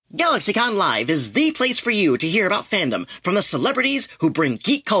GalaxyCon Live is the place for you to hear about fandom from the celebrities who bring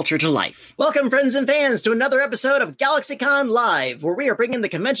geek culture to life. Welcome, friends and fans, to another episode of GalaxyCon Live, where we are bringing the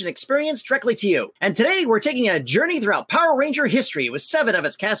convention experience directly to you. And today, we're taking a journey throughout Power Ranger history with 7 of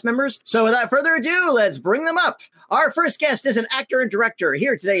its cast members. So without further ado, let's bring them up. Our first guest is an actor and director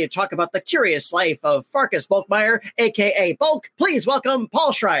here today to talk about the curious life of Farkas Bulkmeyer, a.k.a. Bulk. Please welcome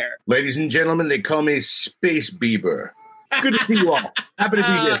Paul Schreier. Ladies and gentlemen, they call me Space Bieber. Good to see you all. Happy to be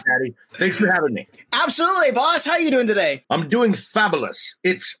here, Patty. Thanks for having me. Absolutely, boss. How are you doing today? I'm doing fabulous.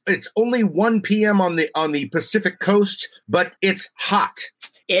 It's only 1 p.m. on the Pacific Coast, but it's hot.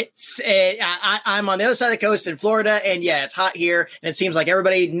 I'm on the other side of the coast in Florida, and yeah, it's hot here, and it seems like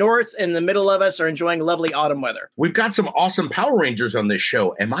everybody north and the middle of us are enjoying lovely autumn weather. We've got some awesome Power Rangers on this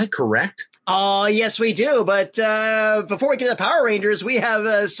show. Am I correct? Oh, yes, we do. But before we get to the Power Rangers, we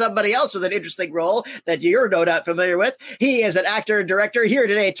have somebody else with an interesting role that you're no doubt familiar with. He is an actor and director here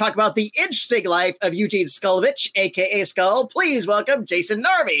today to talk about the interesting life of Eugene Skulovich, a.k.a. Skull. Please welcome Jason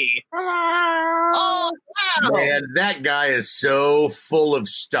Narvi. Hello. Oh, wow. Man, that guy is so full of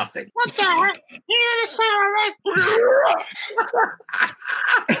stuffing. What the heck? You sound like...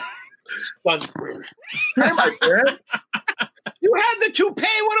 Hey, my friend. You had the toupee.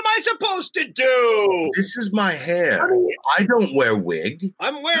 What am I supposed to do? This is my hair. I don't wear wig.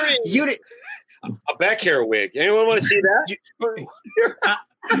 I'm wearing A back hair wig. Anyone want to see that?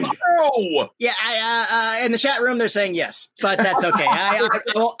 No. Yeah, in the chat room, they're saying yes, but that's okay. I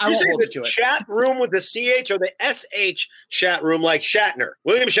won't hold you to it. Chat room with the CH or the SH chat room like Shatner.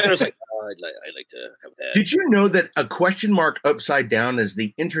 William Shatner's like, oh, I'd like to have that. Did you know that a question mark upside down is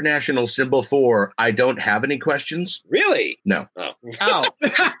the international symbol for I don't have any questions? Really? No. Oh.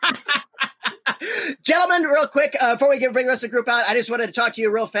 Gentlemen, real quick, before we bring the rest of the group out, I just wanted to talk to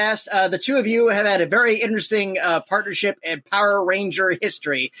you real fast. The two of you have had a very interesting partnership in Power Ranger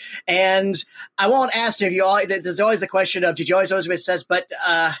history. And I won't ask if you all, there's always the question of, did you always with says, but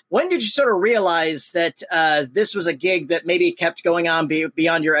when did you sort of realize that this was a gig that maybe kept going on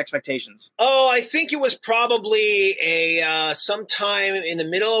beyond your expectations? Oh, I think it was probably sometime in the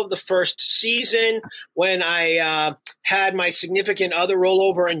middle of the first season when I had my significant other roll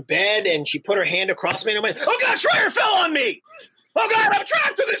over in bed and she put her hand across me and I went, oh God, Schreier fell on me. Oh God, I'm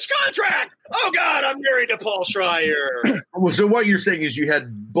trapped to this contract. Oh God, I'm married to Paul Schreier. So what you're saying is you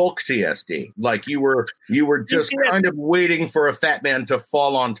had bulk TSD, like you were just kind of waiting for a fat man to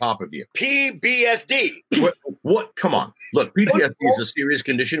fall on top of you. PBSD. What? Come on. Look, PTSD is a serious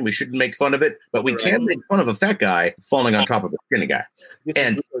condition. We shouldn't make fun of it, but we can make fun of a fat guy falling on top of a skinny guy.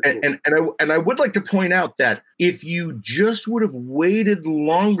 And I would like to point out that if you just would have waited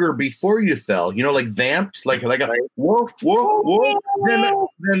longer before you fell, like vamped, like a whoa,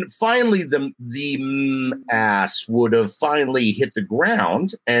 then finally the ass would have finally hit the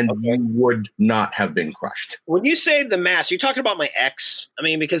ground and you would not have been crushed. When you say the mask, you're talking about my ex. I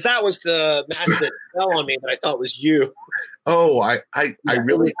mean, because that was the mask that fell on me that I thought was you. Oh, I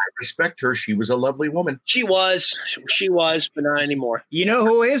really respect her. She was a lovely woman. She was, but not anymore. You know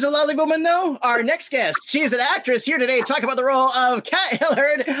who is a lovely woman, though? Our next guest. She's an actress here today to talk about the role of Kat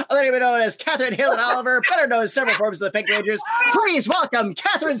Hillard, otherwise known as Catherine Hillard Oliver, better known as several forms of the Pink Rangers. Please welcome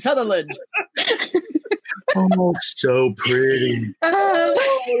Catherine Sutherland. Oh, so pretty. Oh,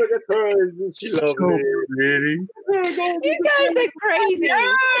 look at her. She's so pretty. You guys are crazy.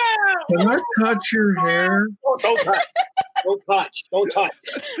 Can I touch your hair? Oh, don't touch. Don't touch.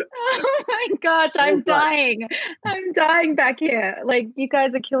 Oh my gosh, I'm dying. I'm dying back here. Like, you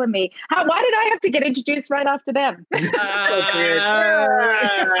guys are killing me. Why did I have to get introduced right after them?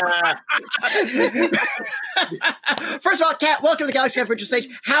 First of all, Kat, welcome to the Galaxy Adventure Stage.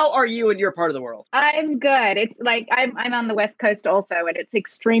 How are you in your part of the world? I'm good. It's like I'm on the West Coast also, and it's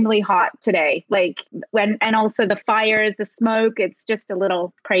extremely hot today. And also the fires, the smoke, it's just a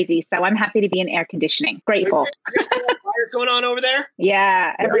little crazy. So I'm happy to be in air conditioning. Grateful. There's still a fire going on over there?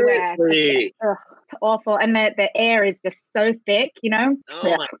 Yeah, everywhere. Really? Ugh, it's awful. And the air is just so thick, Oh my God.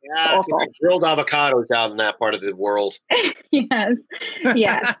 It's awful. like grilled avocados out in that part of the world. Yes. So.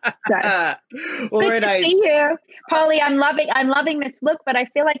 Well, very nice. See you. Polly, I'm loving this look, but I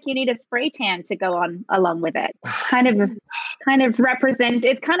feel like you need a spray tan to go on along with it. Kind of represent,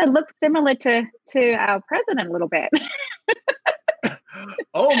 it kind of looks similar to our president a little bit.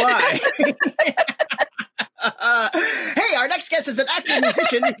 Oh my. Hey, our next guest is an actor and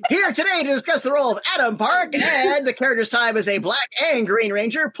musician here today to discuss the role of Adam Park and the character's time as a Black and Green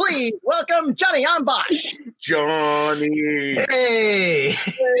Ranger. Please welcome Johnny Yong Bosch. Johnny. Hey.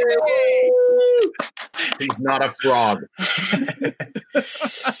 He's not a frog.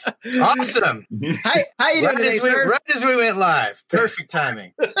 Awesome. How you doing today, sir? Right as we went live. Perfect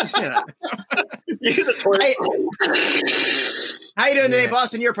timing. Yeah. How you doing today,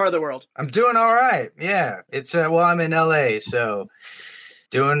 Boston? Your part of the world. I'm doing all right. Yeah. It's I'm in LA, so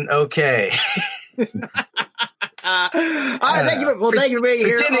doing okay. All right, thank you for being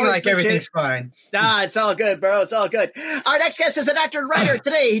here. Pretending Always like everything's fine. It's all good, bro. It's all good. Our next guest is an actor and writer.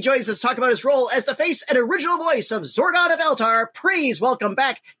 Today, he joins us to talk about his role as the face and original voice of Zordon of Eltar. Please welcome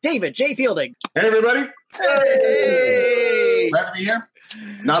back David J. Fielding. Hey, everybody. Hey! Glad to be here.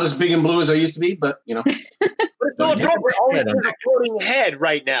 Not as big and blue as I used to be, but, you know. But it's always a floating head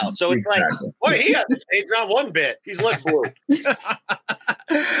right now. So it's like, boy, he has it's not one bit. He's less blue.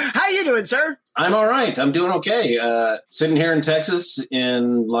 How you doing, sir? I'm all right. I'm doing okay. Sitting here in Texas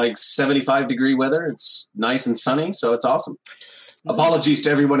in like 75-degree weather. It's nice and sunny, so it's awesome. Apologies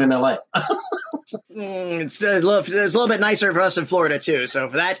to everyone in LA. It's a little bit nicer for us in Florida, too. So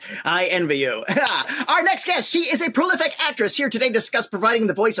for that, I envy you. Our next guest, she is a prolific actress here today to discuss providing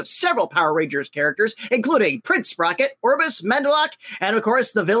the voice of several Power Rangers characters, including Prince Sprocket, Orbis, Mandalok, and of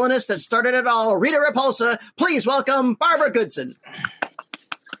course, the villainess that started it all, Rita Repulsa. Please welcome Barbara Goodson.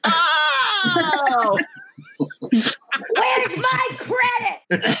 Oh! Where's my credit?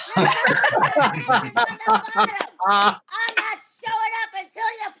 I'm not showing up until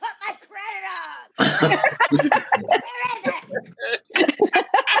you put my credit on. Where is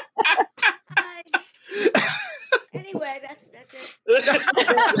it? Anyway, that's it.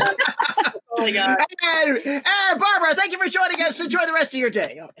 Oh my God. And Barbara, thank you for joining us. Enjoy the rest of your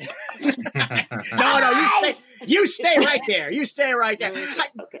day. No, you stay right there. You stay right there.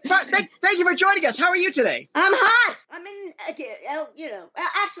 Thank you for joining us. How are you today? I'm hot. I'm in,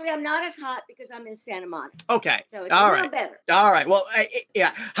 actually, I'm not as hot because I'm in Santa Monica. Okay. So it's all a right. little better. All right. Well,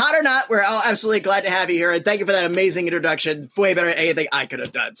 yeah, hot or not, we're all absolutely glad to have you here. And thank you for that amazing introduction. Way better than anything I could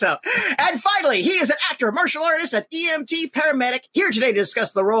have done. So, and finally, he is an actor, martial artist, and EMT paramedic here today to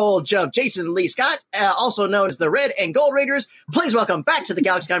discuss the role of Jason Lee Scott, also known as the Red and Gold Raiders. Please welcome back to the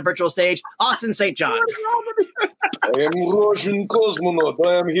GalaxyCon virtual stage, Austin St. John. I am Russian cosmonaut.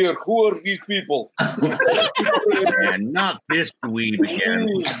 I am here. Who are these people? And not this dweeb again.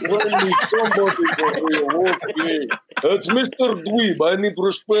 Okay. It's Mr. Dweeb. I need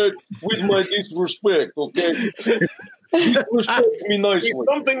respect with my disrespect, okay? Disrespect me nicely.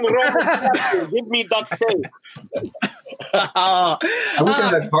 Something wrong. Give me duct tape. I wish I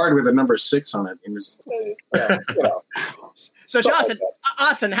had that card with a number 6 on it. It was, So,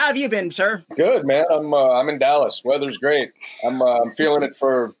 Austin, how have you been, sir? Good, man. I'm in Dallas. Weather's great. I'm feeling it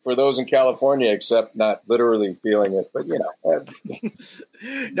for those in California, except not literally feeling it, but you know.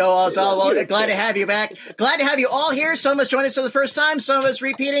 No, well, glad to have you back. Glad to have you all here. Some of us joined us for the first time, some of us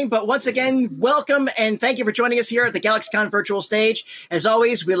repeating, but once again, welcome and thank you for joining us here at the GalaxyCon virtual stage. As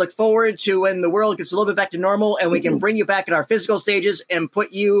always, we look forward to when the world gets a little bit back to normal and we can bring you back at our physical stages and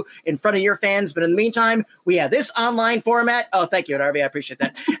put you in front of your fans. But in the meantime, we have this online format. Oh, thank you, Darby. I appreciate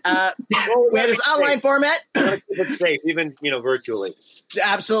that. We have this online format. It's safe, even virtually.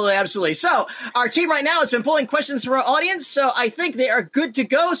 Absolutely. So our team right now has been pulling questions from our audience, so I think they are good to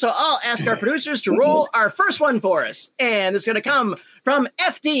go. So I'll ask our producers to roll our first one for us. And it's going to come from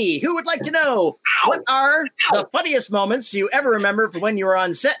FD, who would like to know, what are the funniest moments you ever remember from when you were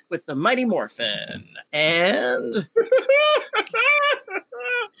on set with the Mighty Morphin? And...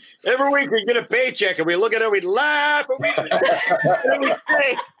 Every week we get a paycheck and we look at it, we laugh, and we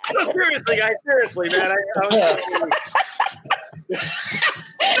say, no, seriously, guys, seriously, man.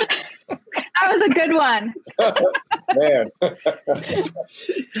 That was a good one. Man.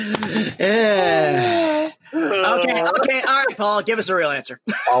 Yeah. Okay. All right, Paul, give us a real answer.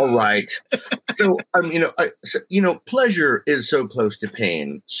 All right. So, pleasure is so close to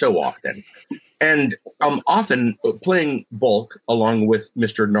pain so often. And often playing Bulk along with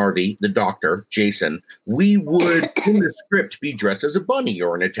Mr. Nardi, the doctor, Jason, we would in the script be dressed as a bunny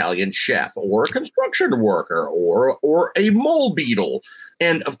or an Italian chef or a construction worker or a mole beetle.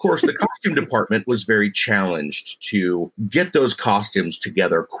 And of course, the costume department was very challenged to get those costumes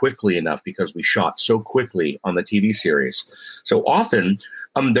together quickly enough because we shot so quickly on the TV series. So often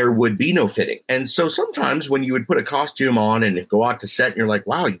there would be no fitting. And so sometimes when you would put a costume on and go out to set and you're like,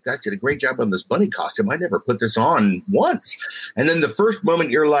 wow, you guys did a great job on this bunny costume. I never put this on once. And then the first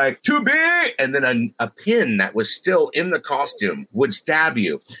moment you're like, to be, and then a pin that was still in the costume would stab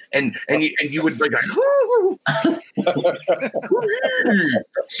you. And you would like,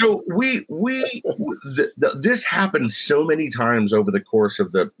 so this happened so many times over the course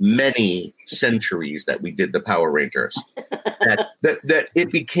of the many centuries that we did the Power Rangers that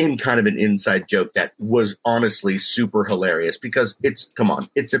it became kind of an inside joke that was honestly super hilarious because it's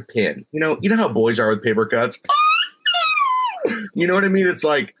a pin. You know how boys are with paper cuts? You know what I mean? It's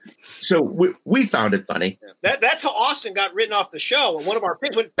like, so we found it funny. That's how Austin got written off the show. And one of our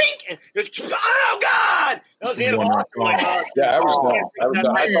pins went pink, and it was, oh God! That was the end of Austin. Yeah, I was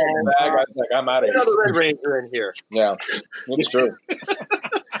like, I'm out of here. Another Red Ranger in here. Yeah, it's true.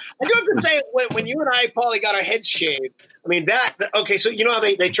 I do have to say, when you and I, Paulie, got our heads shaved, I mean, okay, so you know how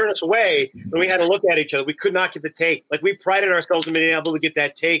they turned us away when we had to look at each other. We could not get the take. Like, we prided ourselves in being able to get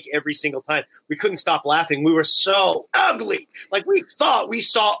that take every single time. We couldn't stop laughing. We were so ugly. Like, we thought we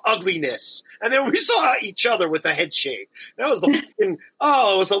saw ugliness. And then we saw each other with a head shave. That was it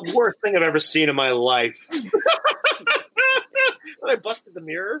was the worst thing I've ever seen in my life. When I busted the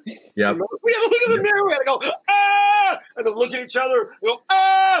mirror. Yeah. We had to look at the mirror. We had to go, ah! And then look at each other and go,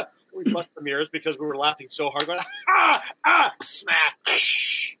 ah! We busted the mirrors because we were laughing so hard. Going, ah! Smack.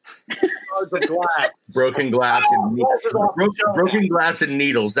 Glass. Broken glass and broken glass and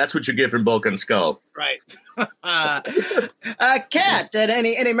needles. That's what you get from Bulk and Skull. Right. Kat,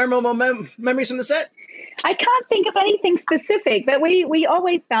 any memorable memories from the set? I can't think of anything specific, but we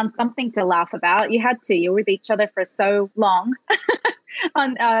always found something to laugh about. You had to. You were with each other for so long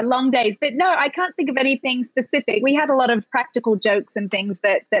on long days. But no, I can't think of anything specific. We had a lot of practical jokes and things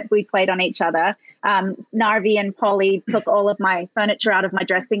that we played on each other. Narvi and Polly took all of my furniture out of my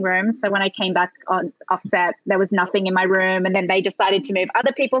dressing room. So when I came back off set, there was nothing in my room. And then they decided to move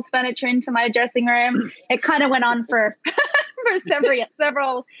other people's furniture into my dressing room. It kind of went on for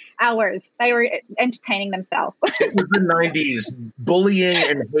several hours. They were entertaining themselves. It was the 90s. Bullying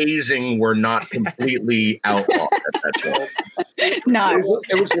and hazing were not completely outlawed at that time. No.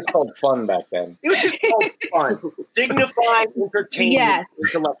 It was just called fun back then. It was just called fun. Dignified entertainment. Yes.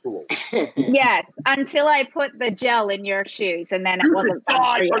 Intellectual. Yes, until I put the gel in your shoes, and then it wasn't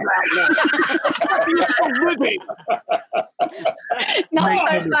fun for you. Not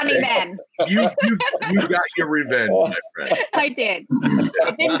so funny then. You got your revenge, my friend. I did.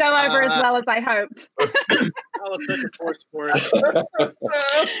 It didn't go over as well as I hoped. I was such a force for it.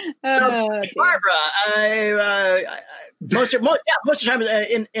 Barbara, most of the time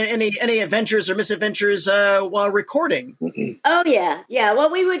in any adventures or misadventures while recording. Oh, yeah. Well,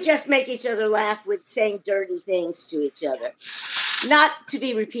 we would just make each other laugh with saying dirty things to each other. Not to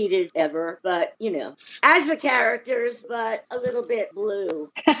be repeated ever, but, as the characters, but a little bit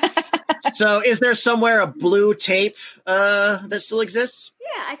blue. So is there somewhere a blue tape that still exists?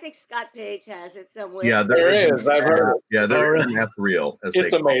 Yeah, I think Scott Page has it somewhere. Yeah, there is. I've heard it. Yeah, there is an F-reel.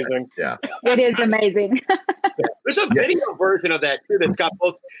 It's amazing. Yeah. It is amazing. There's a video version of that, too, that's got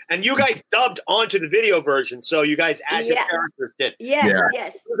both. And you guys dubbed onto the video version, so you guys, as your characters did. Yes.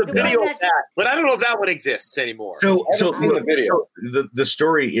 There's a video of that, but I don't know if that one exists anymore. So the video. The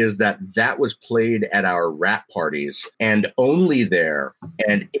story is that was played at our rap parties and only there,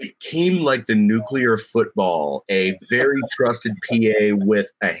 and it came like the nuclear football, a very trusted PA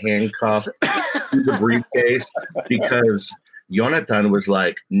with a handcuff to the briefcase, because Jonathan was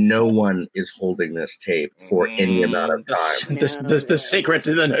like, no one is holding this tape for any amount of time. The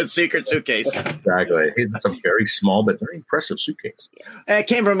secret suitcase. Exactly. It's a very small but very impressive suitcase. It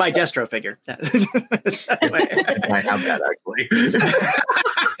came from my Destro figure. I have that, actually.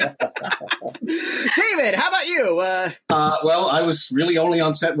 David, how about you? Well, I was really only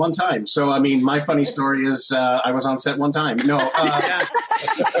on set one time. So, I mean, my funny story is I was on set one time. No.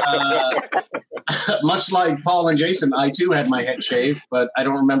 Much like Paul and Jason, I too had my head shaved, but I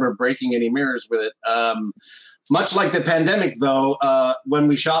don't remember breaking any mirrors with it. Much like the pandemic, though, when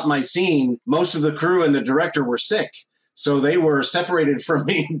we shot my scene, most of the crew and the director were sick. So they were separated from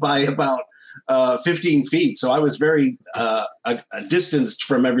me by about 15 feet. So I was very distanced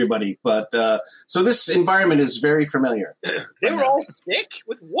from everybody. But so this environment is very familiar. They were all sick?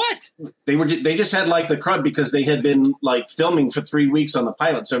 With what? They just had like the crud because they had been like filming for 3 weeks on the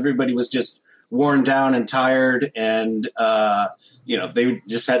pilot. So everybody was just worn down and tired, and they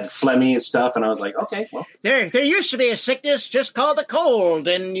just had phlegmy and stuff. And I was like, okay, well, there used to be a sickness just called the cold,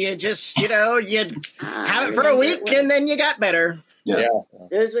 and you just you'd have it for a week, and then you got better. Yeah.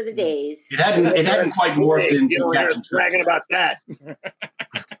 Those were the days. It hadn't quite morphed into bragging about that.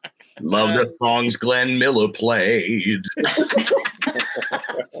 Love the songs Glenn Miller played.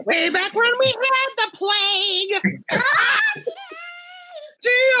 Way back when we had the plague.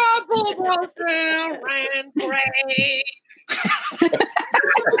 Diablo ran gray.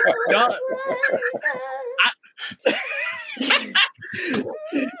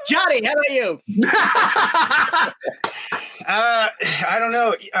 Johnny, how about you? I don't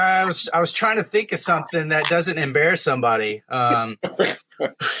know. I was trying to think of something that doesn't embarrass somebody.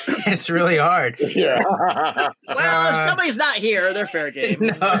 It's really hard. Yeah. Well, if somebody's not here, they're fair game.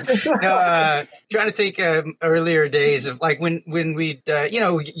 Trying to think earlier days of like when we'd,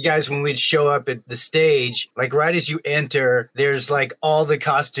 you guys, when we'd show up at the stage, like right as you enter, there's like all the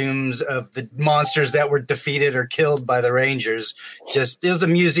costumes of the monsters that were defeated or killed by the Rangers. Just there's a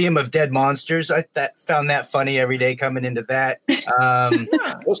museum of dead monsters. I found that funny every day coming into that. I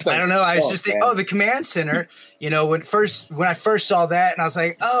don't know. I was just thinking, the command center. When I first saw that, and I was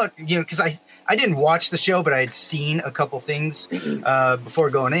like, because I didn't watch the show, but I had seen a couple things before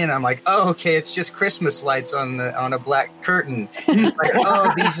going in. I'm like, okay, it's just Christmas lights on a black curtain.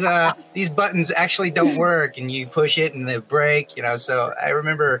 Like, these buttons actually don't work, and you push it and they break. So I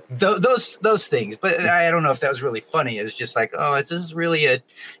remember those things, but I don't know if that was really funny. It was just like, this is really a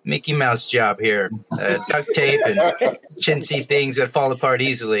Mickey Mouse job here, duct tape and chintzy things that fall apart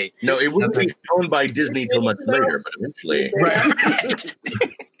easily. No, it wouldn't be owned by Disney till much later, but eventually. Right.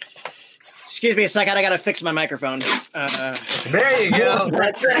 Excuse me a second. I got to fix my microphone. There you go.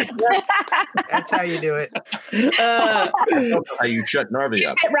 That's how you do it. How you shut Narvi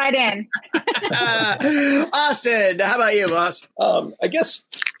up. Get right in. Austin, how about you, boss? I guess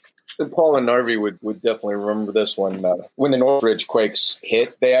Paul and Narvi would definitely remember this one. When the Northridge quakes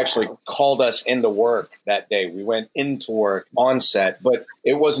hit, they actually called us into work that day. We went into work on set, but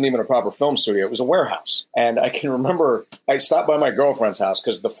it wasn't even a proper film studio. It was a warehouse. And I can remember I stopped by my girlfriend's house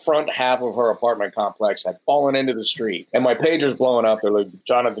because the front half of her apartment complex had fallen into the street. And my pager's blowing up. They're like,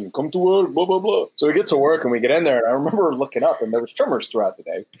 Jonathan, come to work, blah, blah, blah. So we get to work and we get in there. And I remember looking up and there was tremors throughout the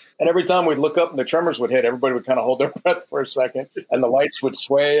day. And every time we'd look up and the tremors would hit, everybody would kind of hold their breath for a second. And the lights would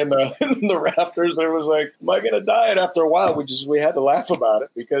sway in the rafters. It was like, am I going to die? And after a while, we had to laugh about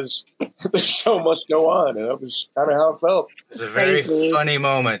it because there's so much go on. And that was kind of how it felt. It was a very funny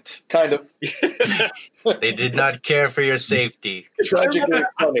moment. Kind of. They did not care for your safety. Tragically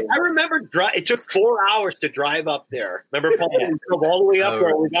funny. I remember it took 4 hours to drive up there. Remember, Paul? We drove all the way up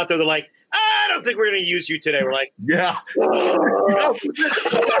there. We got there. They're like, I don't think we're going to use you today. We're like, yeah.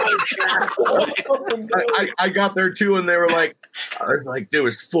 I got there too, and they were like, there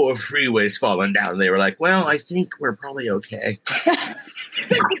was 4 freeways falling down. They were like, well, I think we're probably okay. I'm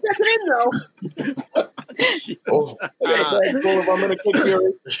going to kick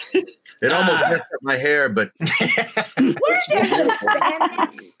your... It almost messed up my hair, but Where's there some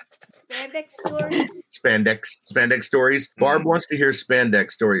spandex stories? Spandex stories. Barb wants to hear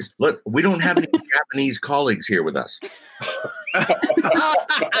spandex stories. Look, we don't have any Japanese colleagues here with us.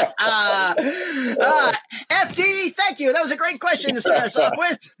 FD, thank you. That was a great question to start us off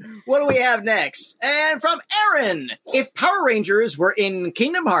with. What do we have next? And from Aaron, if Power Rangers were in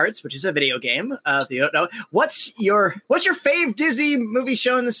Kingdom Hearts, which is a video game, if you don't know, what's your fave Disney movie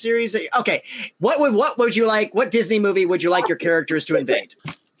show in the series? Okay, what would you like? What Disney movie would you like your characters to invade?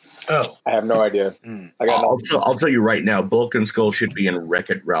 Oh, I have no idea. I'll tell you right now, Bulk and Skull should be in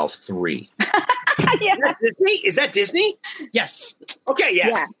Wreck-It Ralph 3. Yeah. Is that Disney? Yes. Okay,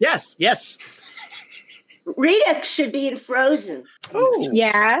 yes. Yeah. Yes. Rita should be in Frozen. Oh,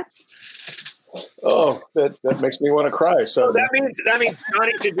 yeah. Oh, that makes me want to cry. So that means Johnny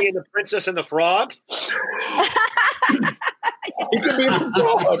should be in The Princess and the Frog. He could be in the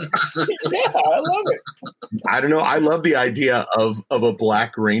Frog. Yeah, I love it. I don't know. I love the idea of a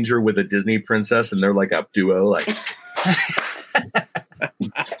Black Ranger with a Disney princess, and they're like a duo. Like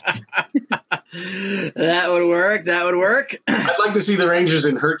that would work. I'd like to see the Rangers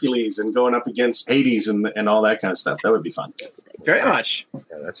in Hercules and going up against Hades and all that kind of stuff. That would be fun. Very much.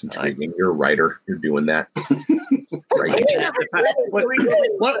 Yeah, that's intriguing. You're a writer. You're doing that. Right. What would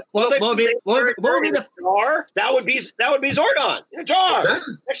be the jar? That would be Zordon in a jar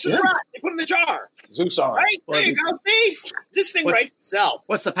next to the rock. They put in the jar. Zeus on. Right? There you go. See? This thing writes itself.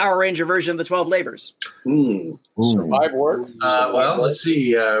 What's the Power Ranger version of the 12 Labors? Survive work. Well, let's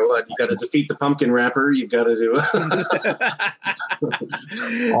see. What you got to defeat the pumpkin wrapper. You got to do.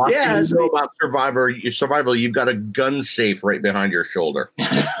 Yeah, you know about survival. You've got a gun safe right behind your shoulder.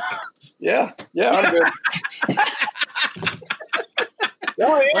 Yeah, I'm good.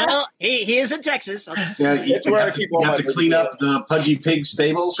 Oh, yeah. Well, he is in Texas. I'll just Yeah, you That's where I have, keep you all have my to clean videos. up the Pudgy Pig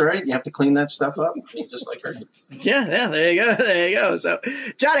stables, right? You have to clean that stuff up, just like her. yeah, there you go. There you go. So,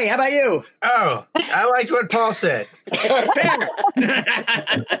 Johnny, how about you? Oh, I liked what Paul said.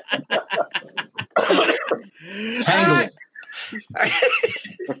 Tangled.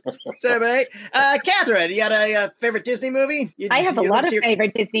 So, mate, Catherine, you got a favorite Disney movie? I have a lot of favorite.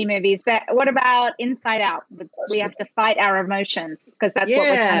 favorite Disney movies, but what about Inside Out? We have to fight our emotions because that's what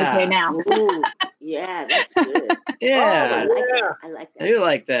we're trying to do now. Ooh, yeah, that's good. Yeah, I like I that. do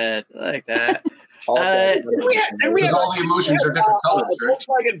like that. I like that. All day. Because all the emotions are different colors, a right?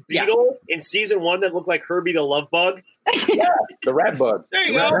 Volkswagen Beetle in season 1 that looked like Herbie the Love Bug. The rat bug. There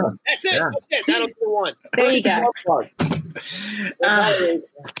you go. That's it. Yeah. That's it. That'll do one. There you go.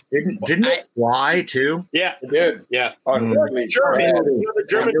 Didn't it fly too? Yeah. It did. Yeah. Unbelievably. The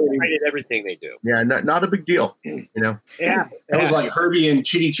Germans rated everything they do. Yeah, not a big deal. You know. Yeah. That was like Herbie and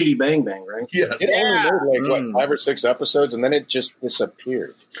Chitty Chitty Bang Bang, right? Yes. It only made like what 5 or 6 episodes, and then it just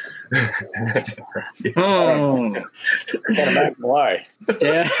disappeared. Hmm. Can't imagine why.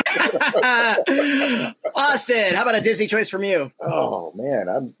 Yeah. Austin, how about a Disney choice from you? Oh man,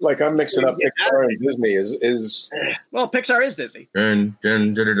 I'm mixing up Pixar and Disney. Is Well, Pixar is Disney. Dun,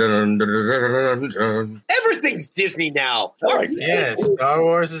 dun, dun, dun, dun, dun, dun, dun. Everything's Disney now. Yeah, Star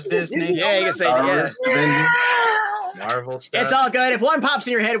Wars is Disney. Yeah, you can say Star that. Wars, Avengers. Marvel stuff. It's all good. If one pops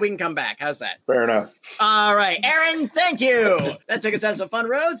in your head, we can come back. How's that? fair enough. All right, Aaron, thank you. That took us down some fun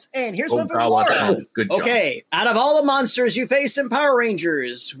roads. And here's one from Laura. Good job. Okay, out of all the monsters you faced in Power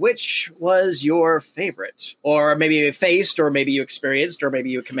Rangers, which was your favorite? Or maybe you faced, or maybe you experienced, or maybe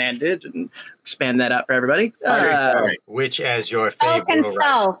you commanded, and expand that out for everybody. Which as your Falcon favorite?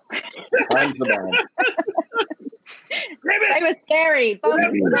 Skull. Time's the bomb. They were scary. Both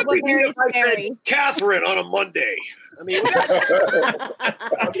of them were very scary. Catherine on a Monday. I mean,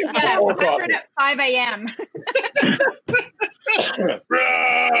 Yeah, 100 at 5 a.m.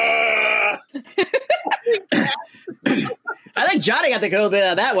 I think Johnny got to go a bit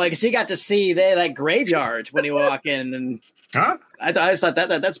of that way because he got to see that graveyard when he walked in, and Huh? I just thought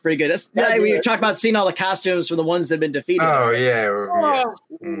that's pretty good. We talked about seeing all the costumes from the ones that have been defeated. Oh yeah.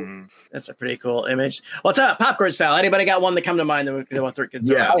 Mhm. That's a pretty cool image. What's up, popcorn style? Anybody got one that come to mind that we want to throw?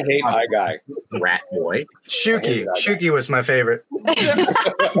 Yeah. I hate my guy. Rat boy. Shuki. Shuki was my favorite.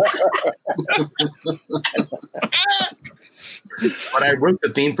 But I wrote the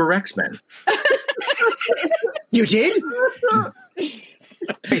theme for X-Men. You did?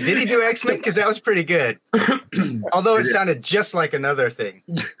 Hey, did he do X-Men? Because that was pretty good. Although it sounded just like another thing.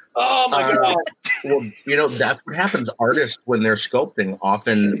 Oh my God. Well, you know, that's what happens. Artists, when they're sculpting,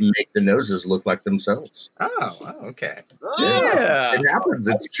 often make the noses look like themselves. Oh, okay. Yeah. It happens.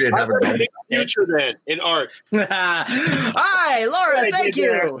 It I happens. have a big future then in art. All right, Laura, thank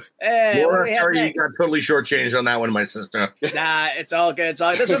you. Hey, what do Laura, we have sorry, you next? got totally shortchanged on that one, my sister. Nah, it's all good. It's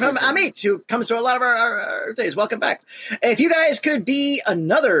all good. This one from Amit, who comes to a lot of our days. Welcome back. If you guys could be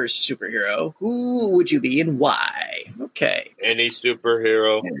another superhero, who would you be and why? Okay. Any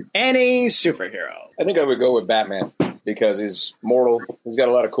superhero. Any superhero. I think I would go with Batman because he's mortal. He's got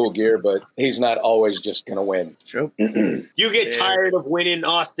a lot of cool gear, but he's not always just going to win. True. You get tired of winning,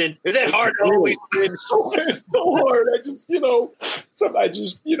 Austin. Is it hard to always win? It's so hard.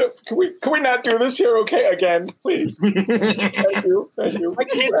 Can we not do this here? Okay, again, please. Thank you. My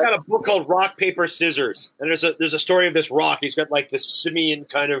kid's got a book called Rock, Paper, Scissors. And there's a story of this rock. He's got like this simian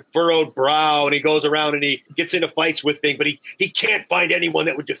kind of furrowed brow, and he goes around and he gets into fights with things, but he can't find anyone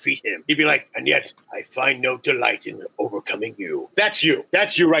that would defeat him. He'd be like, and yet I find no delight in overcoming you. That's you.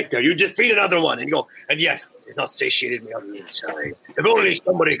 That's you right there. You defeat another one, and you go, and yet it's not satiated me on the inside. If only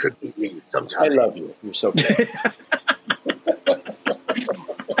somebody could beat me sometime. I love you. You're so good.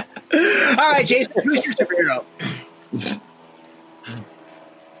 All right, Jason, who's your superhero?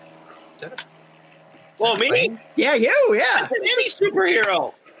 Well, me? Yeah, you, yeah. Any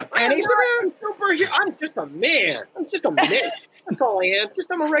superhero. Any superhero. I'm just a man. That's all I am.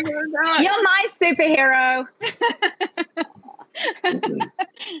 I'm a regular guy. You're my superhero.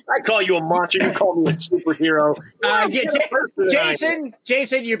 I call you a monster. You call me a superhero.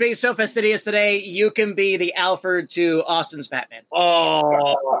 Jason, you're being so fastidious today. You can be the Alfred to Austin's Batman.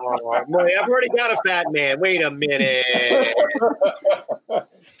 Oh, boy, I've already got a fat man. Wait a minute.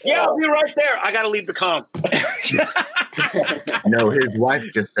 Yeah, I'll be right there. I got to leave the comp. No, his wife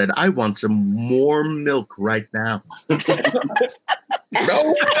just said, I want some more milk right now.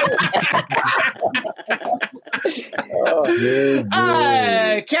 No.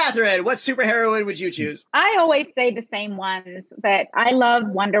 Catherine, what superheroine would you choose? I always say the same ones, but I love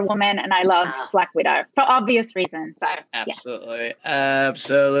Wonder Woman and I love Black Widow for obvious reasons. So, Absolutely.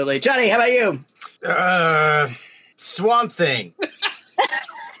 Absolutely. Johnny, how about you? Swamp Thing. Who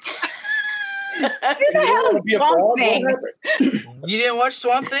the hell is Swamp Thing? You didn't watch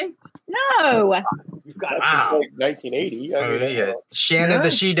Swamp Thing? No. You've got it Wow. since like 1980. I mean, Yeah. Shanna the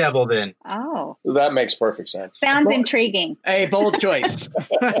She-Devil then. Oh. that makes perfect sense. Sounds intriguing. A bold choice. David,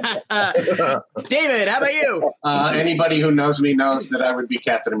 how about you? Anybody who knows me knows that I would be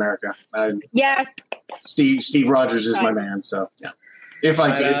Captain America. Yes. Steve Rogers is my Right. man. So yeah, if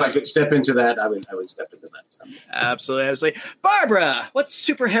I could step into that, I would step into that. So. Absolutely, absolutely. Barbara, what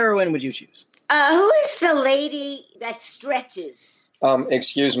superheroine would you choose? Who is the lady that stretches?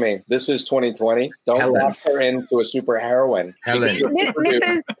 Excuse me. This is 2020. Don't Helen. lock her into a super heroine. Helen. Is it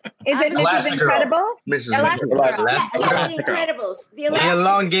Mrs. Elastigirl. Incredible? Mrs. Elastigirl. Elastigirl. Yeah, the Incredibles. The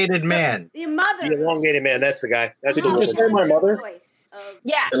elongated man. The mother. The elongated man. That's the guy. That's Did you just say my mother?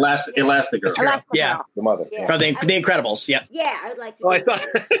 Yeah. Elastigirl. Elastigirl. Yeah. The mother. Yeah. From the Incredibles, yep. Yeah, I would like to. Oh, I be thought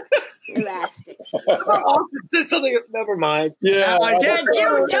Elastic. it's something. Never mind. Yeah. Did you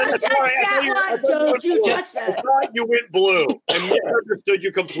Don't touch that one. Don't you touch I that. thought you went blue. I misunderstood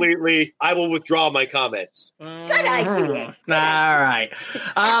you completely. I will withdraw my comments. Good idea. All right.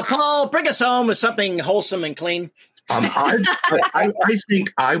 Paul, bring us home with something wholesome and clean. I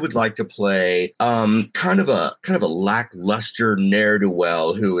think I would like to play kind of a lackluster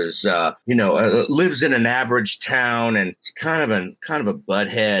ne'er-do-well who is lives in an average town and is kind of a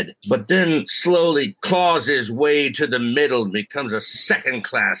butthead, but then slowly claws his way to the middle and becomes a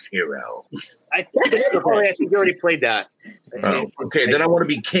second-class hero. I think you already played that. Oh, okay, then I want to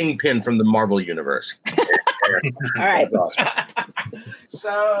be Kingpin from the Marvel universe. All right.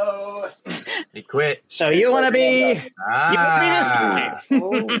 So He quit. you want to be this guy?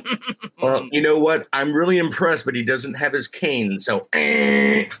 Well, you know what? I'm really impressed, but he doesn't have his cane, so.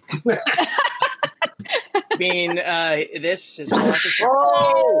 I mean, this is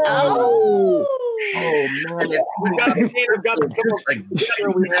Oh. Oh man, we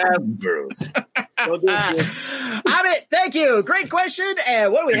have girls. Amit, thank you. Great question.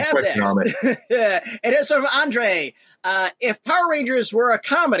 And what do we Good have question, next? It is from Andre. If Power Rangers were a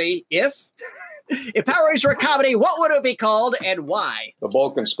comedy, if Power Rangers were a comedy, what would it be called and why? The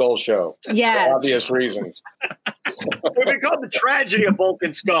Bulk and Skull Show. Yes. For obvious reasons. It would be called The Tragedy of Bulk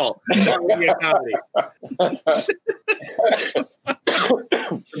and Skull. That would be a comedy.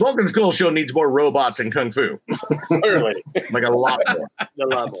 The Vulcan Skull Show needs more robots and kung fu. Clearly. Like a lot more. The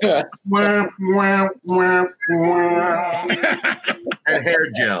level. And hair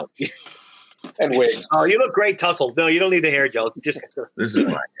gel. And wait. Oh, you look great, Tussle. No, you don't need the hair gel. Just This is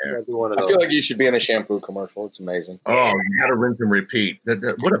my hair. do one of I those. feel like you should be in a shampoo commercial. It's amazing. Oh, you gotta rinse and repeat.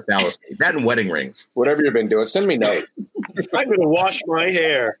 What a fallacy. That and wedding rings. Whatever you've been doing, send me note. I'm going to wash my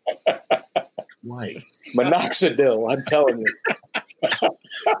hair. Why? Minoxidil, I'm telling you. All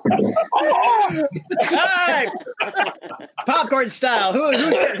right. Popcorn style.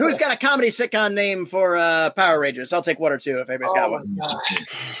 Who's got a comedy sitcom name for Power Rangers? I'll take one or two if anybody's got one.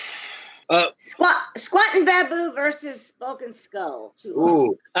 Squat and Babu versus Vulcan Skull.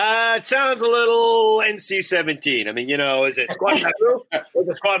 Ooh. It sounds a little NC-17. I mean, is it Squad Babu? Or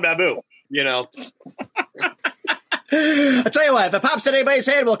the Squad Babu? I'll tell you what, if it pops in anybody's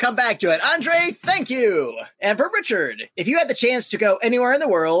head, we'll come back to it. Andre, thank you. And for Richard, if you had the chance to go anywhere in the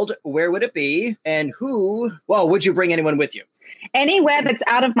world, where would it be? And would you bring anyone with you? Anywhere that's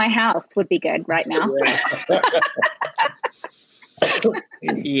out of my house would be good right now.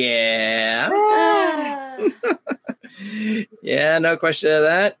 Yeah. Yeah, no question of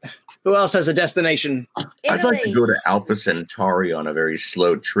that. Who else has a destination? I'd like to go to Alpha Centauri on a very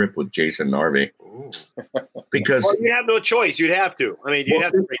slow trip with Jason Narvi. Because you'd have no choice. You'd have to. I mean, you'd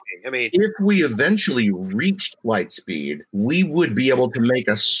have to. If we eventually reached light speed, we would be able to make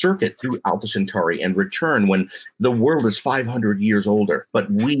a circuit through Alpha Centauri and return when the world is 500 years older, but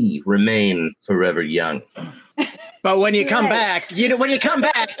we remain forever young. But when you come back,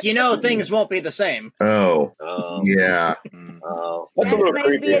 things won't be the same. Oh, yeah. That's a little That may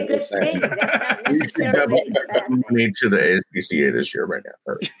creepy. be a good thing. That's not We should necessarily a bad thing. money to the ASPCA this year right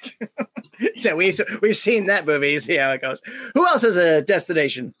now. So we've seen that movie. See how it goes. Who else has a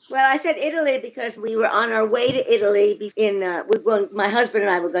destination? Well, I said Italy because we were on our way to Italy my husband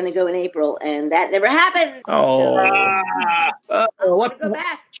and I were going to go in April, and that never happened. Oh, what? Go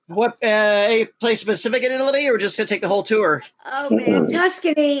back. What a place specific in Italy, or just to take the whole tour? Oh man,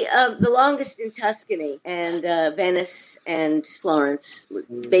 Tuscany, the longest in Tuscany, and Venice and Florence,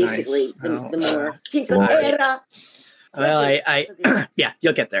 basically nice. the more Cinque Terre. Well, yeah,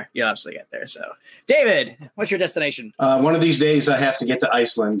 you'll get there. You'll absolutely get there. So, David, what's your destination? One of these days, I have to get to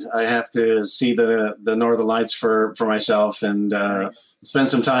Iceland. I have to see the Northern Lights for myself and spend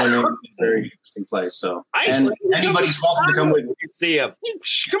some time in a very interesting place. So, Iceland, and anybody's welcome to come with me. See him.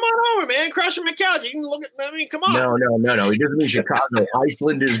 Come on over, man. Crash on my couch. You can look at. I mean, come on. No. He doesn't mean Chicago.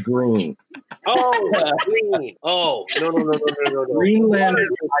 Iceland is green. Oh, green. Oh, no. Greenland is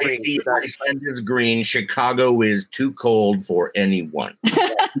icy. Iceland is green. Chicago is too cold for anyone.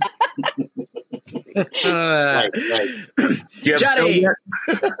 Right. Johnny,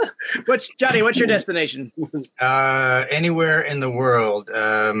 what's your destination? Anywhere in the world.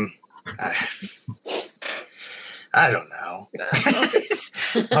 I don't know.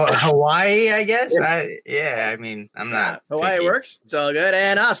 Hawaii, I guess. I mean, I'm not. Hawaii picky. works. It's all good.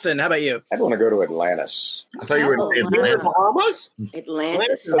 And Austin, how about you? I'd want to go to Atlantis. I thought you were in Atlanta. Bahamas?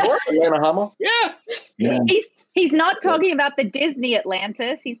 Atlantis. Atlanta, Yeah. He's not talking about the Disney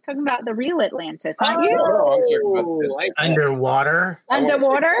Atlantis. He's talking about the real Atlantis, aren't you? Underwater.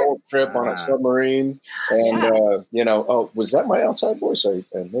 Underwater? Whole trip on a submarine, and was that my outside voice?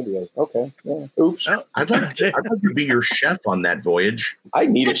 Okay. Yeah. Oops. I'd like to be your chef on that voyage. I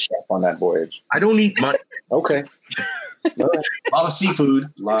need a chef on that voyage. I don't eat much. Okay. A lot of seafood.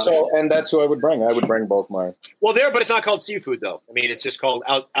 And that's who I would bring. I would bring both my. Well, but it's not called seafood, though. I mean, it's just called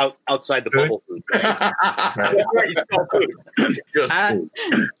outside the bubble food. Right?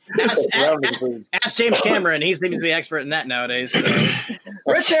 Ask James Cameron. He seems to be expert in that nowadays. So.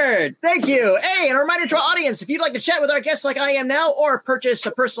 Richard, thank you. Hey, and a reminder to our audience, if you'd like to chat with our guests like I am now or purchase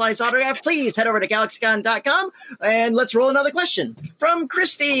a personalized autograph, please head over to galaxycon.com and let's roll another question. From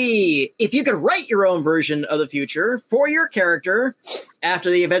Christy, if you could write your own version of the future for your character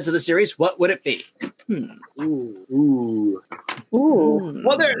after the events of the series, what would it be? Ooh.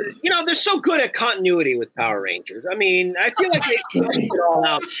 Well, they're so good at continuity with Power Rangers. I mean, I feel like they flushed it all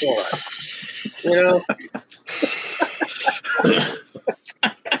out for us. You know?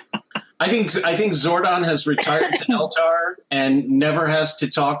 I think Zordon has retired to Eltar and never has to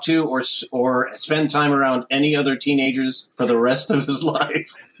talk to or spend time around any other teenagers for the rest of his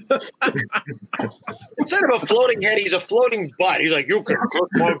life. Instead of a floating head, he's a floating butt. He's like, you can cook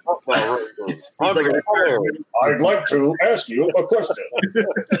my Power Rangers. I'd like to ask you a question.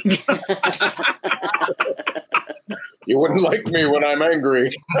 You wouldn't like me when I'm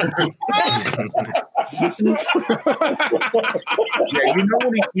angry. Yeah,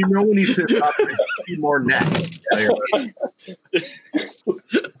 you know when he's pissed off, he's more neck.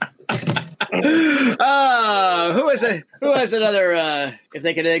 Who has another? If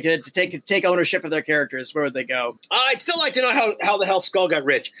they could take ownership of their characters, where would they go? I'd still like to know how the hell Skull got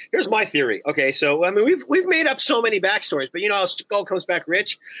rich. Here's my theory. Okay, so I mean we've made up so many backstories, but you know how Skull comes back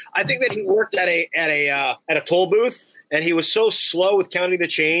rich? I think that he worked at a toll booth, and he was so slow with counting the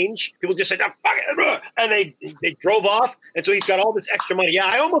change. People just said, "Oh, fuck it," and they drove off, and so he's got all this extra money. Yeah,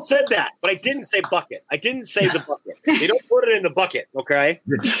 I almost said that, but I didn't say bucket. I didn't say the bucket. You don't put it in the bucket, okay?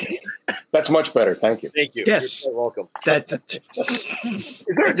 That's much better. Thank you. Thank you. Yes. You're so welcome. Is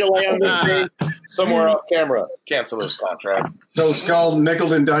there a delay on this thing? Somewhere off camera. Cancel this contract. So Skull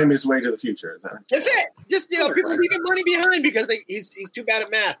nickel and dime his way to the future. Is that? That's it. Just people leaving money behind because he's too bad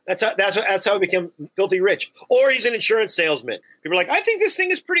at math. That's how he became filthy rich. Or he's an insurance salesman. People are like, I think this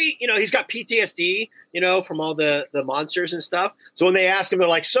thing is pretty. You know, he's got PTSD. You know, from all the monsters and stuff. So when they ask him, they're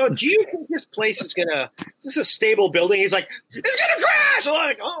like, "So do you think this place is this a stable building?" He's like, "It's gonna crash." So I'm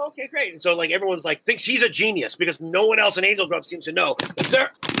like, "Oh, okay, great." And so like everyone's like thinks he's a genius because no one else in Angel Grove seems to know. But they're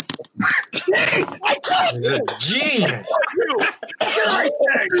He's a genius.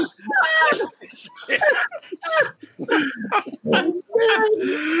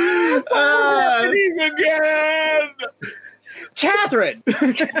 Again, Catherine.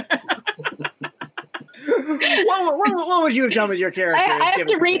 what would you have done with your character? I have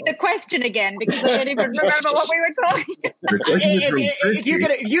to read the question again because I don't even remember what we were talking about.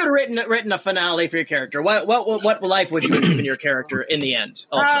 If you had written a finale for your character, what life would you have given your character in the end?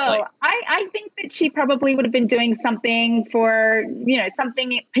 Ultimately? Oh, I think that she probably would have been doing something for,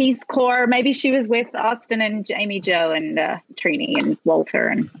 something Peace Corps. Maybe she was with Austin and Amy Jo and Trini and Walter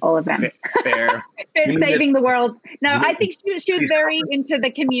and all of them. Fair. Saving the world. No, I think she was very into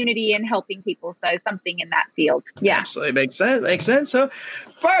the community and helping people. So something in that field. Yeah. Absolutely. Makes sense. So,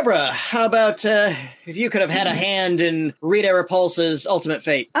 Barbara, how about if you could have had a hand in Rita Repulsa's ultimate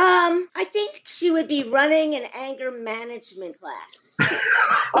fate? I think she would be running an anger management class.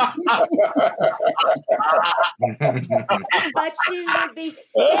 But she would be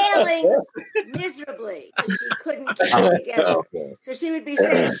failing miserably because she couldn't keep it together. Okay. So she would be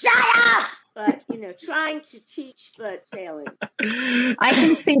saying, "Shut up!" But, trying to teach, but failing. I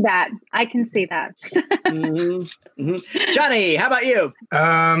can see that. Mm-hmm. Johnny, how about you?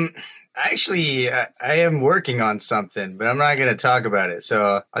 Actually, I am working on something, but I'm not going to talk about it.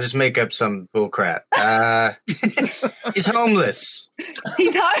 So I'll just make up some bullcrap. He's homeless.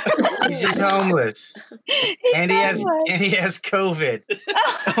 He's homeless. He's just homeless. And he has COVID.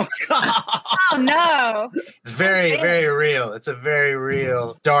 Oh, God. Oh, no. It's very, very real. It's a very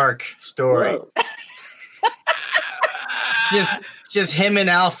real, dark story. Just him and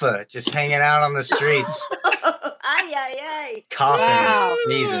Alpha just hanging out on the streets. Ay. Coughing. Wow.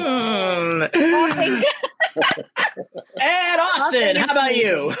 Sneezing. And Austin, how about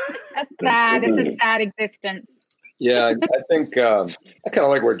you? That's sad. It's a sad existence. Yeah, I think I kind of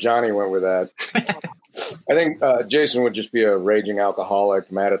like where Johnny went with that. I think Jason would just be a raging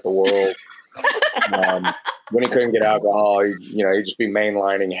alcoholic, mad at the world. When he couldn't get alcohol, he'd just be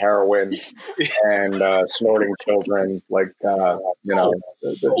mainlining heroin and snorting children. Like, that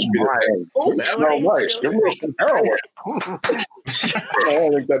should be the thing. Oh, nice. Give me some heroin. I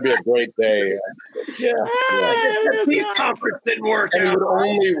think that'd be a great day. Yeah. These conference didn't work And he out. would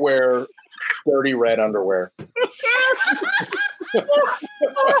only wear dirty red underwear.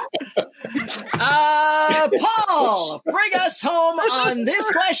 Paul, bring us home on this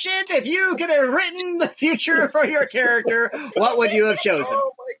question. If you could have written the future for your character, what would you have chosen?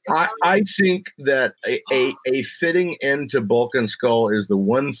 I think that a fitting end to Bulk and Skull is the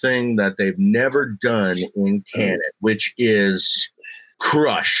one thing that they've never done in canon, which is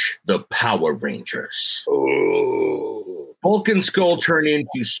crush the Power Rangers. Oh. Bulk and Skull turn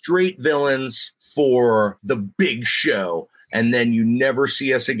into straight villains for the big show, and then you never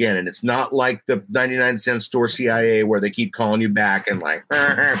see us again. And it's not like the 99-cent store CIA where they keep calling you back and like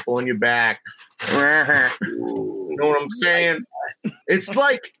pulling you back. You know what I'm saying? It's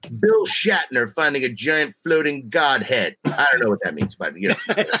like Bill Shatner finding a giant floating godhead. I don't know what that means, but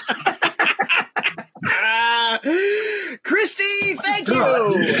Christy, thank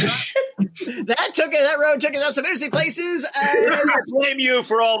you. That road took us out some interesting places. I blame you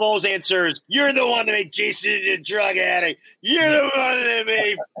for all those answers. You're the one to make Jason a drug addict. You're the one to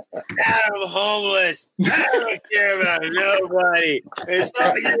make Adam homeless. I don't care about nobody. It's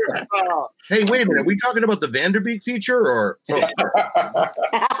not your fault. Hey, wait a minute. Are we talking about the Vanderbeek feature or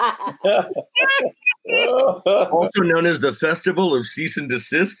also known as the Festival of Cease and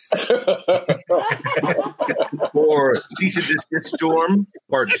Desists? Or Cease and Desist Storm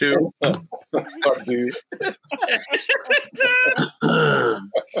Part 2? Part 2.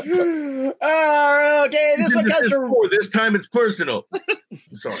 Okay, this one comes from... This time it's personal.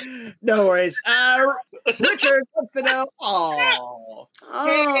 Sorry. No worries. Richard wants to know... Oh.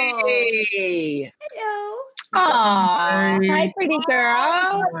 Hey. Hello. Aw, hi, pretty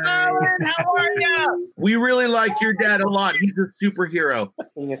girl. Alan, how are you? We really like your dad a lot. He's a superhero.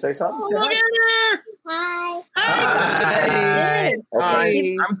 Can you say something? Look at her. Hi. Hi.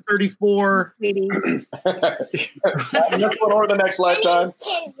 Okay. I'm 34. Sweetie. Next one or the next lifetime.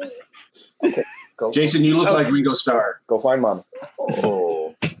 Okay. Go. Jason, you look like Ringo Starr. Go find mom.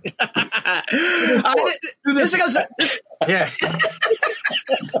 Oh. This goes... Yeah.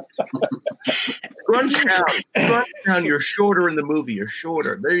 Crunch down. You're shorter in the movie. You're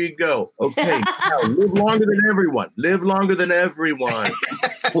shorter. There you go. Okay. Now, live longer than everyone. Live longer than everyone.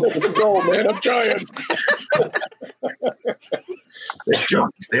 Let's go, man. I'm trying. The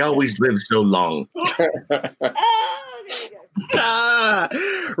junkies, they always live so long.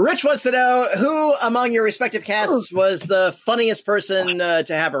 Rich wants to know who among your respective casts was the funniest person to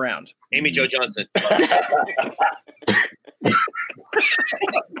have around. Amy Jo Johnson.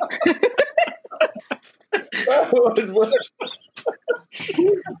 Oh, the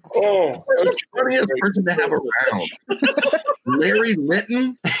funniest person to have around. Larry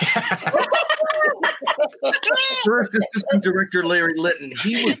Litton? First assistant director Larry Litton,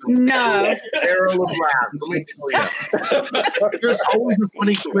 he was No. a barrel of laughs. Let me tell you. There's always a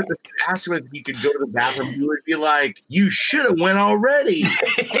funny clip that asked him if he could go to the bathroom. He would be like, "You should have went already."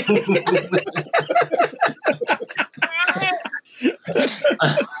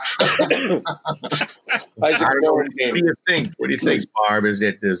 What do you think? What do you think, Barb? Is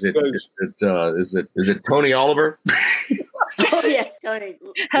it Tony Oliver? Oh yeah, Tony.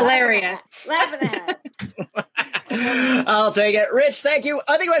 Hilarious. Laughing at. I'll take it. Rich, thank you.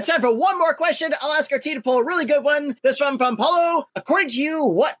 I think we have time for one more question. I'll ask our team to pull a really good one. This one from Paulo. According to you,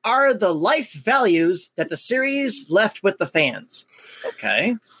 what are the life values that the series left with the fans?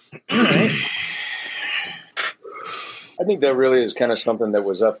 Okay. All right. I think that really is kind of something that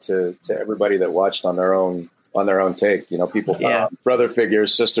was up to everybody that watched on their own take. You know, people found brother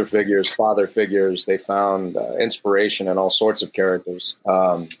figures, sister figures, father figures. They found inspiration in all sorts of characters.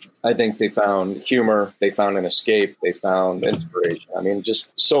 I think they found humor. They found an escape. They found inspiration. I mean, just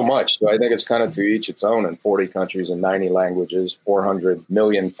so much. So I think it's kind of to each its own in 40 countries and 90 languages, 400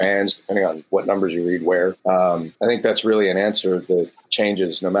 million fans, depending on what numbers you read where. I think that's really an answer that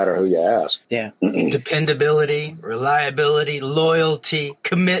changes no matter who you ask. Yeah. Dependability, reliability, loyalty,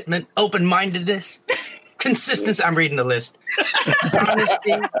 commitment, open-mindedness, consistency. I'm reading the list.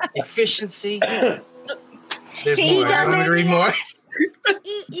 Honesty, efficiency. There's more. I want to read more.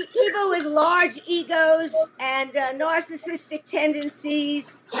 People with large egos and narcissistic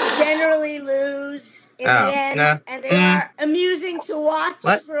tendencies generally lose in the end, and they are amusing to watch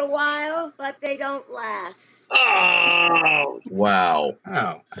for a while, but they don't last. Oh, wow.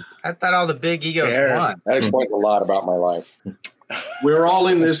 Oh, I thought all the big egos won. That explains a lot about my life. We're all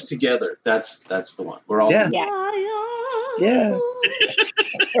in this together. That's the one. We're all in Yeah.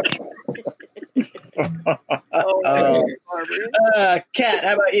 Kat,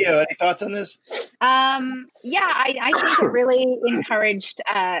 how about you? Any thoughts on this? I think it really encouraged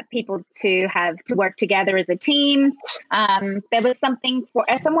people to work together as a team. There was something for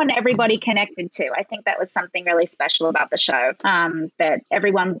someone everybody connected to. I think that was something really special about the show. That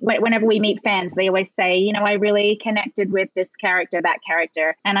everyone, whenever we meet fans, they always say, you know, I really connected with this character, that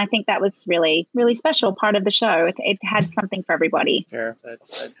character, and I think that was really, really special part of the show. It had something for everybody. Fair.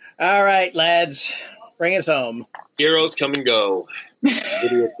 All right, lads, bring us home. Heroes come and go.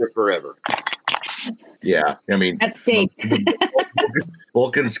 Idiots are forever. Yeah, I mean, that's deep.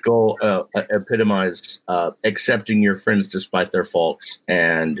 Vulcan Skull epitomized accepting your friends despite their faults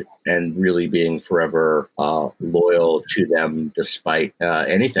and really being forever loyal to them despite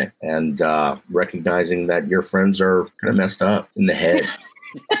anything, and recognizing that your friends are kind of messed up in the head.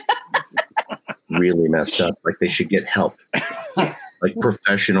 Really messed up, like they should get help. Like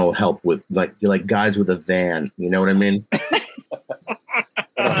professional help with like guys with a van, you know what I mean?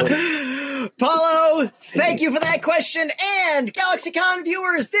 Paulo, thank you for that question. And GalaxyCon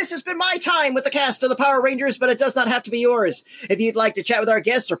viewers, this has been my time with the cast of the Power Rangers, but it does not have to be yours. If you'd like to chat with our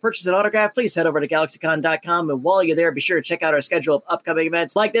guests or purchase an autograph, please head over to GalaxyCon.com. And while you're there, be sure to check out our schedule of upcoming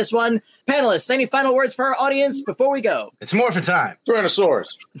events like this one. Panelists, any final words for our audience before we go? It's Morphin time. Tyrannosaurus.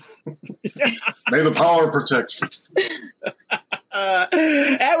 May the power protect you.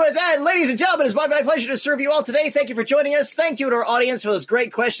 And with that, ladies and gentlemen, it's my pleasure to serve you all today. Thank you for joining us. Thank you to our audience for those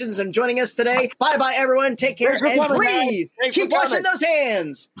great questions and joining us today. Bye-bye, everyone. Take care and breathe. Keep washing those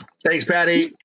hands. Thanks, Patty.